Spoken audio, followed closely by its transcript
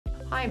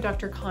Hi, I'm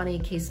Dr. Connie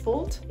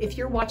Casebolt. If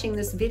you're watching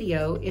this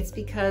video, it's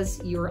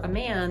because you're a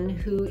man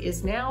who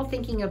is now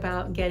thinking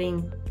about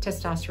getting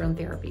testosterone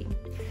therapy.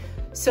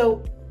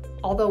 So,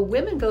 although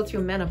women go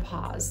through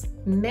menopause,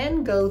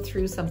 men go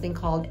through something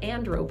called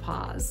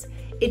andropause.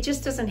 It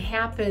just doesn't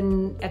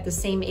happen at the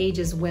same age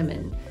as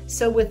women.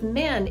 So with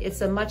men,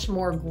 it's a much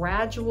more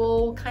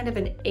gradual, kind of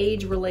an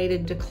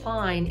age-related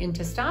decline in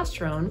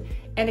testosterone,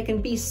 and it can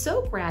be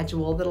so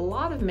gradual that a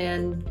lot of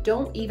men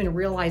don't even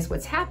realize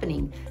what's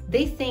happening.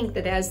 They think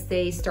that as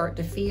they start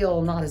to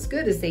feel not as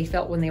good as they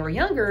felt when they were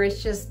younger,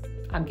 it's just,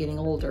 I'm getting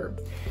older.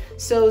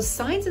 So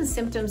signs and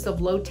symptoms of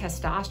low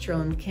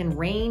testosterone can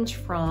range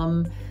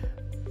from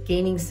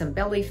gaining some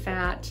belly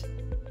fat,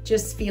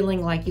 just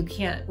feeling like you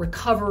can't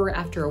recover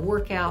after a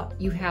workout,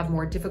 you have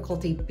more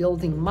difficulty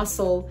building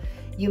muscle,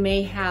 you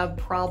may have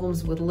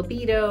problems with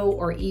libido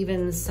or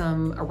even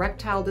some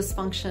erectile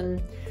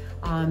dysfunction,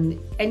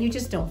 and you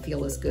just don't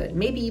feel as good.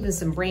 Maybe even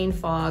some brain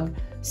fog.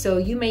 So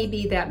you may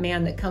be that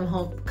man that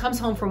comes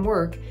home from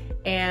work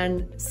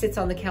and sits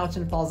on the couch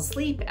and falls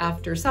asleep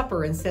after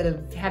supper instead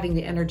of having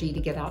the energy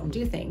to get out and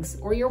do things.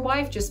 Or your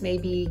wife just may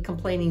be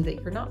complaining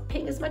that you're not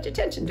paying as much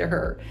attention to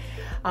her.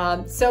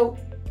 So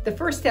the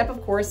first step,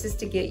 of course, is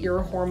to get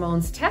your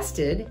hormones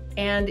tested.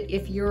 And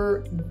if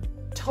your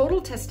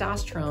total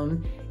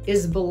testosterone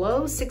is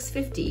below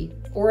 650,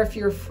 or if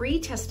your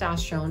free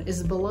testosterone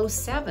is below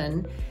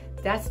 7,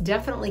 that's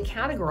definitely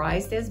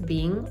categorized as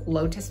being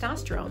low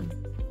testosterone.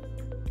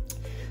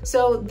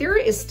 So there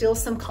is still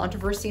some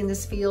controversy in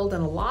this field,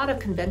 and a lot of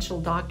conventional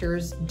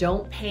doctors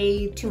don't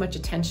pay too much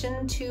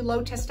attention to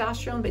low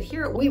testosterone, but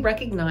here we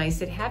recognize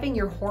that having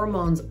your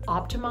hormones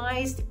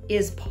optimized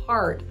is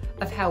part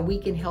of how we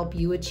can help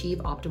you achieve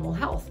optimal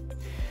health.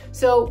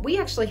 So we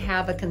actually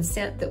have a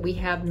consent that we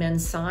have men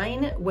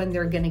sign when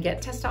they're going to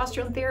get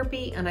testosterone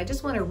therapy, and I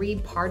just want to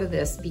read part of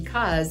this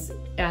because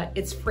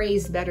it's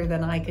phrased better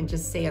than I can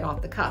just say it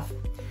off the cuff.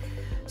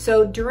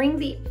 So during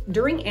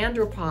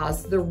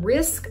andropause, the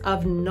risk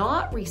of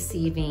not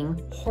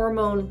receiving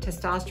hormone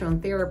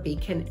testosterone therapy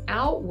can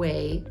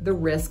outweigh the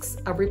risks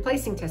of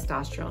replacing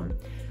testosterone.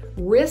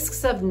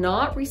 Risks of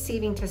not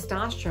receiving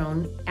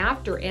testosterone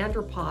after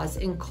andropause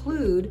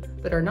include,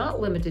 but are not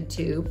limited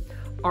to,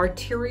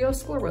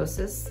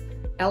 arteriosclerosis,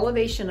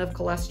 elevation of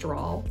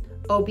cholesterol,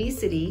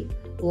 obesity,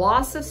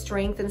 loss of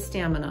strength and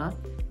stamina,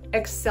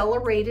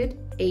 accelerated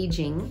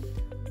aging,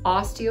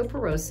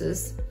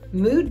 osteoporosis,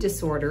 mood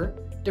disorder,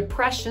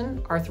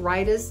 depression,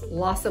 arthritis,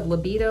 loss of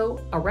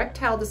libido,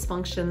 erectile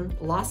dysfunction,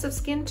 loss of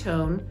skin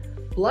tone,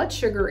 blood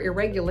sugar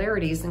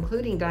irregularities,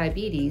 including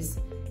diabetes,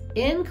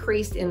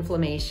 increased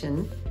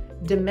inflammation,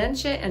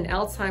 dementia and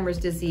Alzheimer's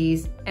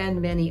disease, and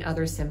many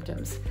other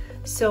symptoms.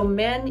 So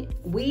men,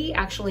 we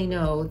actually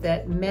know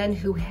that men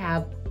who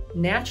have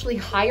naturally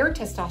higher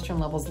testosterone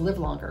levels live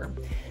longer.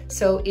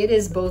 So it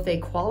is both a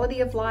quality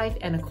of life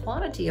and a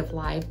quantity of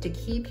life to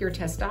keep your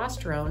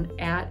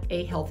testosterone at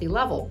a healthy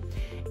level.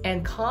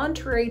 And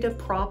contrary to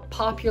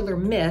popular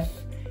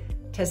myth,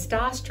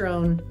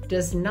 testosterone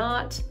does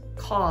not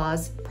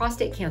cause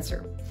prostate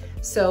cancer.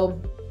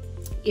 So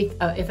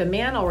if a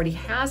man already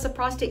has a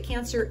prostate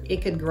cancer,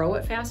 it could grow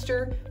it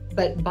faster,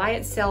 but by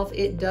itself,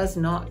 it does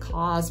not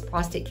cause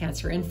prostate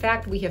cancer. In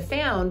fact, we have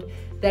found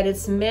that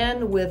it's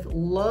men with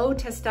low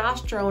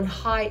testosterone,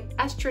 high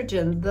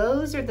estrogen,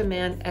 those are the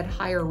men at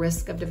higher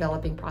risk of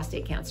developing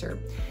prostate cancer.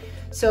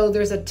 So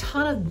there's a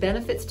ton of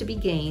benefits to be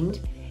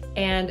gained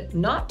and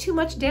not too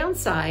much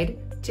downside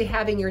to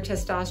having your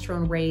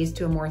testosterone raised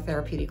to a more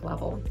therapeutic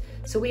level.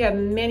 So we have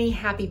many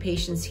happy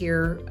patients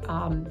here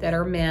that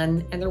are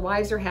men, and their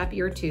wives are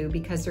happier too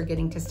because they're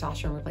getting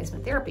testosterone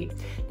replacement therapy.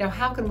 Now,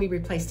 how can we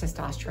replace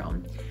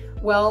testosterone?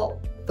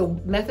 Well, the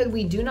method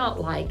we do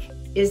not like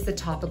is the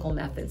topical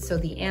method. So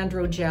the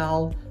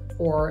androgel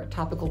or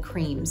topical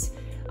creams.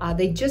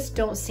 They just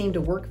don't seem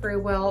to work very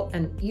well,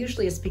 and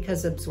usually it's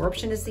because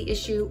absorption is the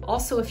issue.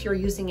 Also, if you're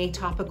using a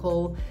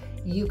topical,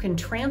 you can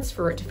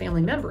transfer it to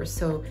family members.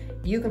 So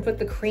you can put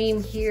the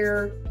cream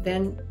here,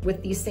 then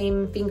with these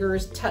same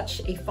fingers,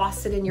 touch a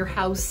faucet in your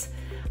house,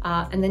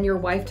 and then your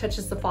wife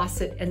touches the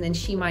faucet, and then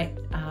she might,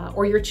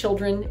 or your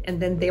children,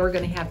 and then they are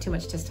gonna have too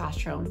much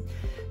testosterone.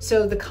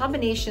 So the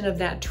combination of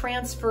that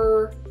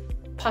transfer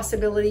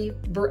possibility,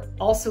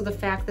 also the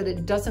fact that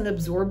it doesn't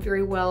absorb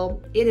very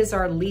well, it is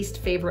our least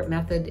favorite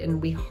method,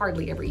 and we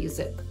hardly ever use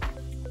it.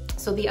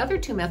 So the other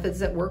two methods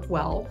that work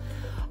well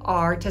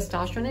are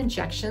testosterone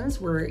injections,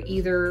 where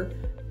either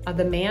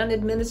the man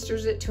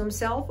administers it to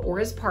himself or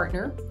his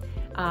partner.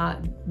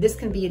 This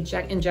can be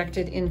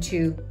injected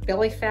into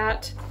belly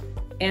fat,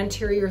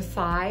 anterior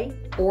thigh,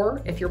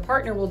 or if your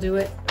partner will do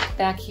it,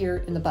 back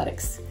here in the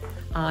buttocks.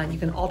 You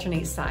can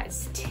alternate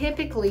sides.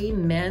 Typically,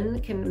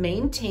 men can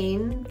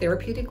maintain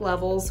therapeutic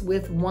levels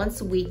with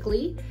once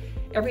weekly.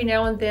 Every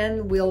now and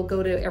then, we'll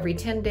go to every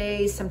 10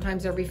 days,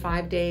 sometimes every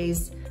 5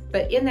 days,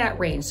 but in that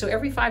range. So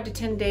every 5 to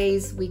 10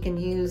 days, we can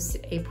use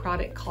a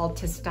product called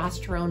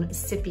testosterone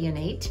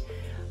cypionate,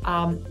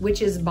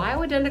 which is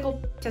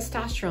bioidentical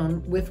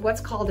testosterone with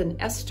what's called an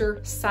ester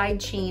side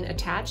chain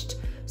attached.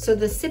 So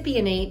the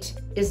cypionate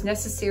is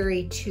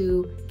necessary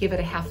to give it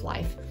a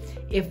half-life.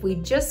 If we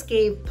just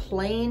gave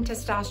plain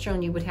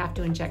testosterone, you would have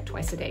to inject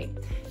twice a day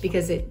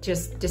because it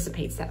just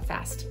dissipates that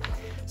fast.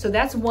 So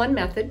that's one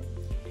method.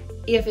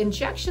 If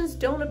injections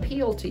don't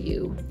appeal to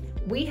you,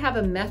 we have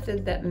a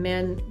method that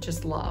men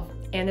just love,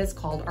 and it's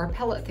called our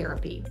pellet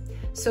therapy.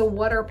 So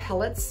what are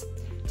pellets?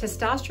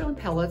 Testosterone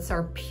pellets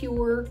are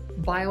pure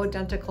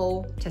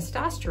bioidentical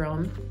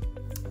testosterone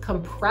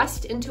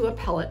compressed into a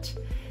pellet.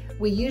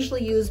 We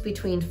usually use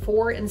between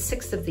 4 and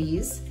 6 of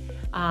these.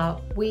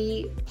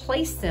 We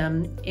place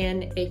them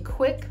in a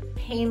quick,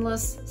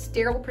 painless,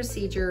 sterile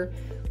procedure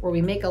where we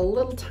make a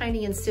little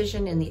tiny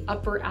incision in the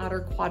upper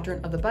outer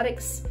quadrant of the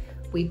buttocks.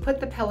 We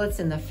put the pellets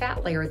in the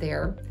fat layer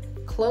there,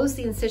 close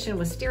the incision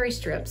with steri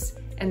strips,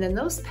 and then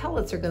those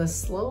pellets are going to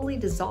slowly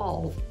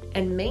dissolve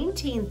and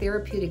maintain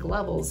therapeutic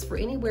levels for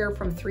anywhere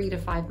from 3 to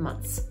 5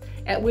 months,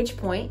 at which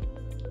point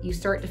you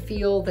start to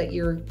feel that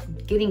you're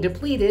getting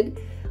depleted.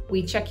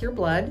 We check your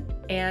blood,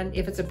 and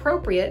if it's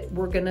appropriate,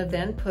 we're gonna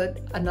then put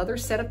another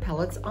set of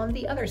pellets on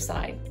the other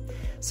side.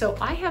 So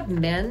I have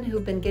men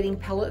who've been getting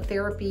pellet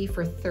therapy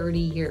for 30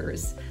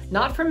 years.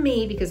 Not from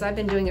me, because I've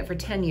been doing it for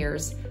 10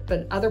 years,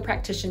 but other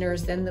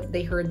practitioners, then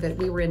they heard that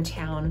we were in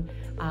town.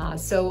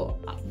 So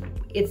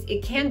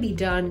it can be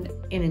done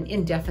in an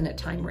indefinite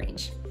time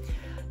range.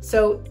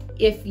 So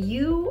if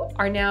you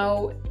are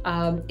now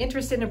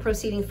interested in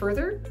proceeding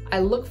further, I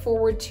look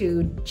forward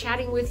to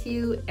chatting with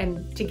you,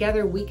 and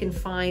together we can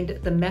find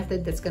the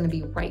method that's going to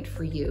be right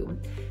for you.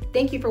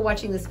 Thank you for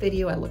watching this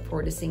video. I look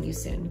forward to seeing you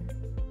soon.